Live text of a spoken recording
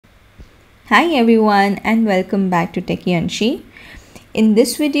Hi everyone and welcome back to Techie Anshi. In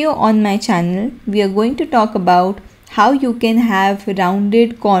this video on my channel, we are going to talk about how you can have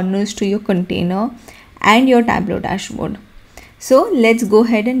rounded corners to your container and your Tableau dashboard. So let's go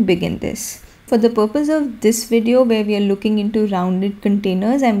ahead and begin this. For the purpose of this video where we are looking into rounded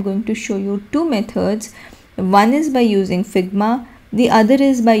containers, I'm going to show you two methods. One is by using Figma, the other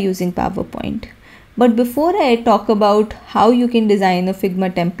is by using PowerPoint. But before I talk about how you can design a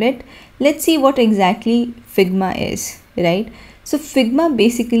Figma template, let's see what exactly Figma is, right? So Figma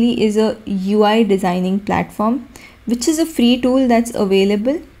basically is a UI designing platform, which is a free tool that's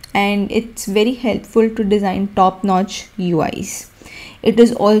available and it's very helpful to design top-notch UIs. It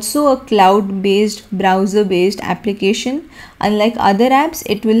is also a cloud-based, browser-based application. Unlike other apps,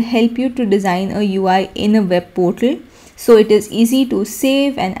 it will help you to design a UI in a web portal. So it is easy to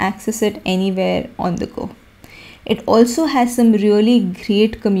save and access it anywhere on the go. It also has some really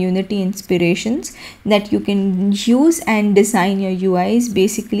great community inspirations that you can use and design your UIs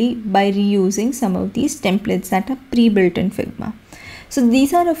basically by reusing some of these templates that are pre-built in Figma. So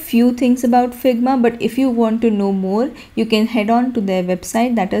these are a few things about Figma, but if you want to know more, you can head on to their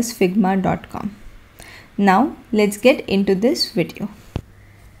website, that is figma.com. Now let's get into this video.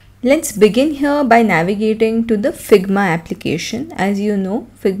 Let's begin here by navigating to the Figma application. As you know,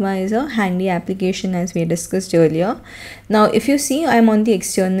 Figma is a handy application as we discussed earlier. Now, if you see, I'm on the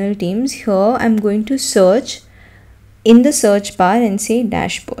external teams. Here, I'm going to search in the search bar and say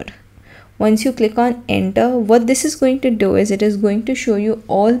dashboard. Once you click on enter, what this is going to do is it is going to show you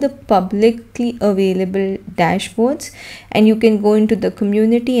all the publicly available dashboards, and you can go into the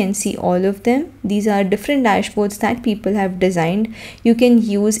community and see all of them. These are different dashboards that people have designed. You can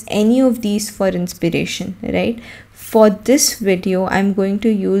use any of these for inspiration, right? For this video, I'm going to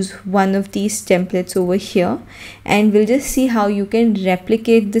use one of these templates over here, and we'll just see how you can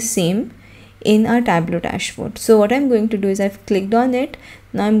replicate the same in our Tableau dashboard. So what I'm going to do is I've clicked on it.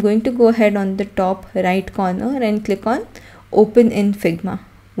 Now I'm going to go ahead on the top right corner and click on open in Figma.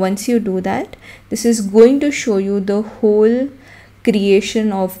 Once you do that, this is going to show you the whole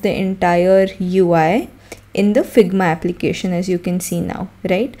creation of the entire UI in the Figma application, as you can see now,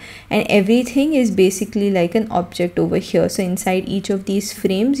 right? And everything is basically like an object over here. So inside each of these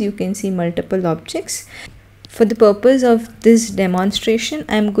frames, you can see multiple objects. For the purpose of this demonstration,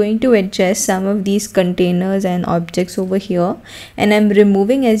 I'm going to adjust some of these containers and objects over here, and I'm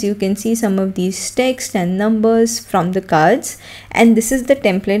removing, as you can see, some of these text and numbers from the cards, and this is the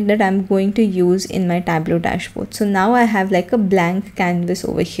template that I'm going to use in my Tableau dashboard. So now I have like a blank canvas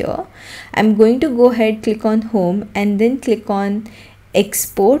over here. I'm going to go ahead, click on home, and then click on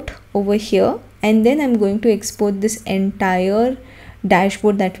export over here, and then I'm going to export this entire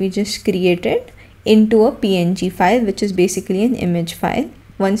dashboard that we just created into a PNG file, which is basically an image file.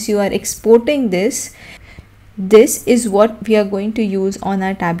 Once you are exporting this is what we are going to use on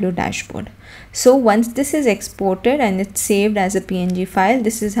our Tableau dashboard. So once this is exported and it's saved as a PNG file,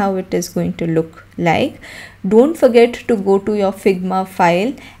 this is how it is going to look like. Don't forget to go to your Figma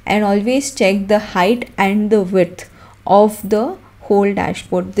file and always check the height and the width of the whole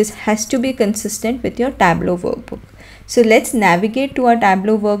dashboard. This has to be consistent with your Tableau workbook. So let's navigate to our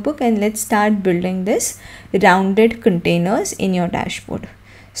Tableau workbook and let's start building this rounded containers in your dashboard.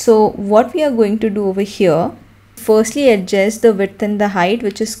 So what we are going to do over here, firstly adjust the width and the height,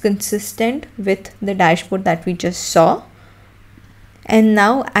 which is consistent with the dashboard that we just saw. And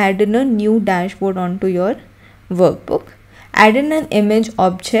now add in a new dashboard onto your workbook. Add in an image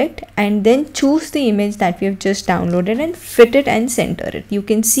object and then choose the image that we have just downloaded and fit it and center it. You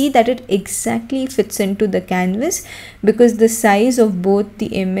can see that it exactly fits into the canvas because the size of both the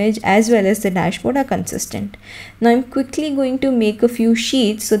image as well as the dashboard are consistent. Now I'm quickly going to make a few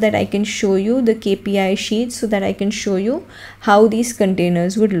sheets so that I can show you the KPI sheets, so that I can show you how these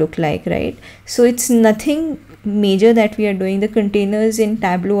containers would look like, right? So it's nothing major that we are doing. The containers in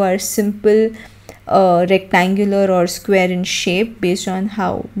Tableau are simple, rectangular or square in shape based on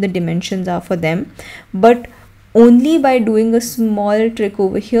how the dimensions are for them, but only by doing a small trick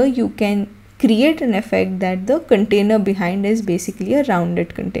over here you can create an effect that the container behind is basically a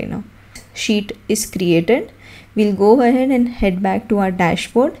rounded container. Sheet is created. We'll go ahead and head back to our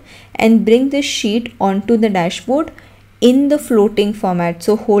dashboard and bring this sheet onto the dashboard in the floating format.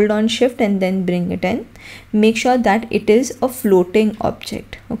 So hold on shift and then bring it in. Make sure that it is a floating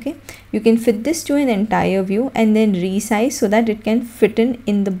object. Okay, you can fit this to an entire view and then resize so that it can fit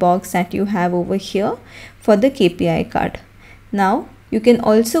in the box that you have over here for the KPI card. Now you can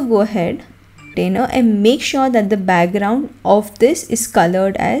also go ahead and make sure that the background of this is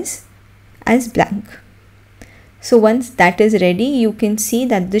colored as blank. So once that is ready, you can see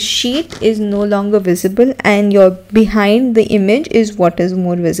that the sheet is no longer visible and your behind the image is what is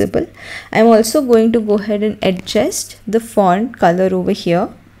more visible. I'm also going to go ahead and adjust the font color over here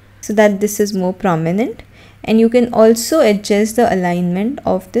so that this is more prominent, and you can also adjust the alignment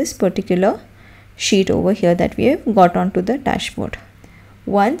of this particular sheet over here that we have got onto the dashboard.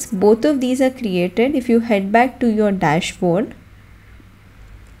 Once both of these are created, if you head back to your dashboard,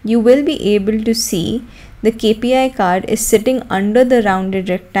 you will be able to see the KPI card is sitting under the rounded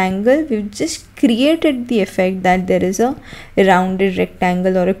rectangle. We've just created the effect that there is a rounded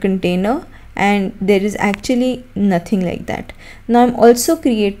rectangle or a container, and there is actually nothing like that. Now I'm also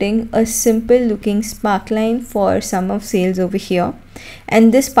creating a simple looking sparkline for sum of sales over here,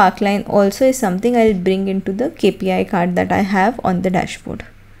 and this sparkline also is something I'll bring into the KPI card that I have on the dashboard.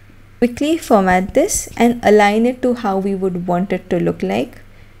 Quickly format this and align it to how we would want it to look like.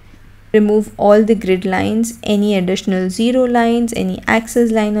 Remove all the grid lines, any additional zero lines, any axis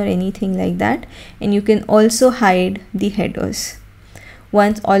line or anything like that, and you can also hide the headers.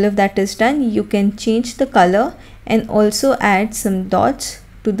 Once all of that is done, you can change the color and also add some dots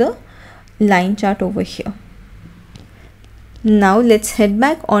to the line chart over here. Now let's head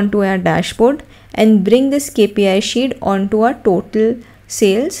back onto our dashboard and bring this KPI sheet onto our total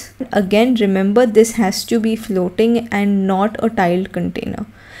sales. Again, remember this has to be floating and not a tiled container.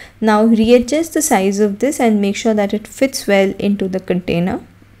 Now readjust the size of this and make sure that it fits well into the container.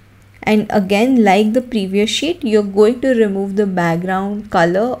 And again, like the previous sheet, you're going to remove the background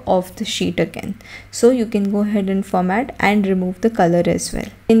color of the sheet again. So you can go ahead and format and remove the color as well.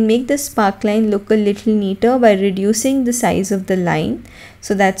 And make the sparkline look a little neater by reducing the size of the line.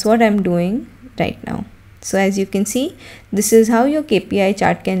 So that's what I'm doing right now. So as you can see, this is how your KPI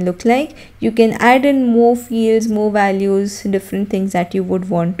chart can look like. You can add in more fields, more values, different things that you would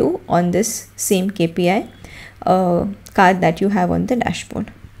want to on this same KPI card that you have on the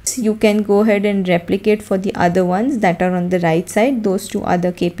dashboard. So you can go ahead and replicate for the other ones that are on the right side. Those two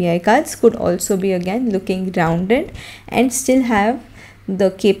other KPI cards could also be again looking rounded and still have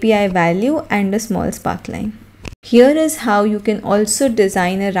the KPI value and a small sparkline. Here is how you can also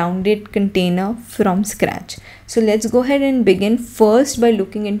design a rounded container from scratch. So let's go ahead and begin first by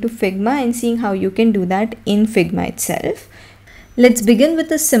looking into Figma and seeing how you can do that in Figma itself. Let's begin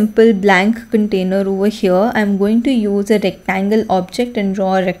with a simple blank container over here. I'm going to use a rectangle object and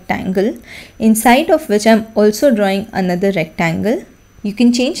draw a rectangle, inside of which I'm also drawing another rectangle. You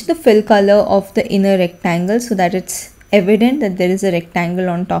can change the fill color of the inner rectangle so that it's evident that there is a rectangle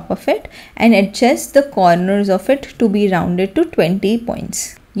on top of it, and adjust the corners of it to be rounded to 20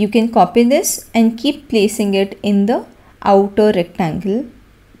 points. You can copy this and keep placing it in the outer rectangle.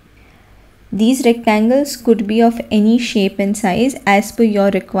 These rectangles could be of any shape and size as per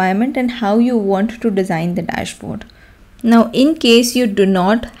your requirement and how you want to design the dashboard. Now, in case you do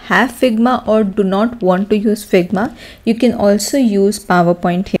not have Figma or do not want to use Figma, you can also use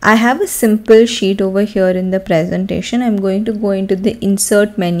PowerPoint here. I have a simple sheet over here in the presentation. I'm going to go into the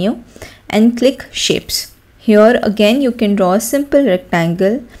insert menu and click shapes. Here again, you can draw a simple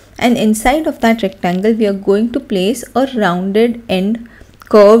rectangle, and inside of that rectangle, we are going to place a rounded end,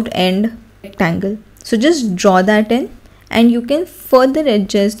 curved end rectangle. So just draw that in, and you can further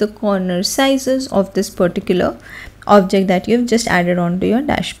adjust the corner sizes of this particular object that you've just added onto your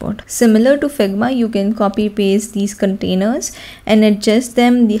dashboard. Similar to Figma, you can copy paste these containers and adjust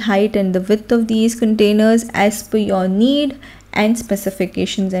them, the height and the width of these containers as per your need and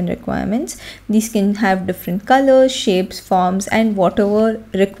specifications and requirements. These can have different colors, shapes, forms, and whatever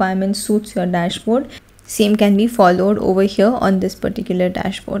requirement suits your dashboard. Same can be followed over here on this particular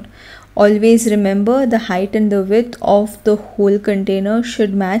dashboard. Always remember the height and the width of the whole container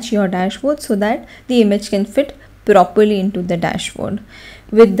should match your dashboard so that the image can fit properly into the dashboard.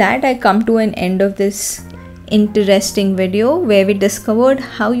 With that, I come to an end of this interesting video where we discovered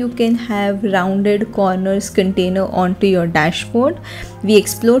how you can have rounded corners container onto your dashboard. We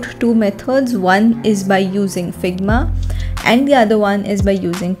explored two methods. One is by using Figma and the other one is by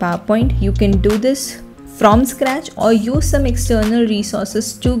using PowerPoint. You can do this from scratch or use some external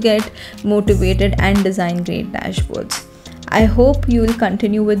resources to get motivated and design great dashboards. I hope you will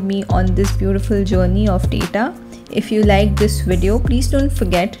continue with me on this beautiful journey of data. If you like this video, please don't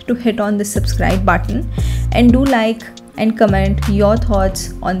forget to hit on the subscribe button and do like and comment your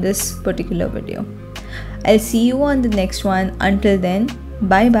thoughts on this particular video. I'll see you on the next one. Until then,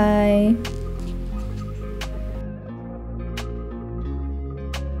 bye bye.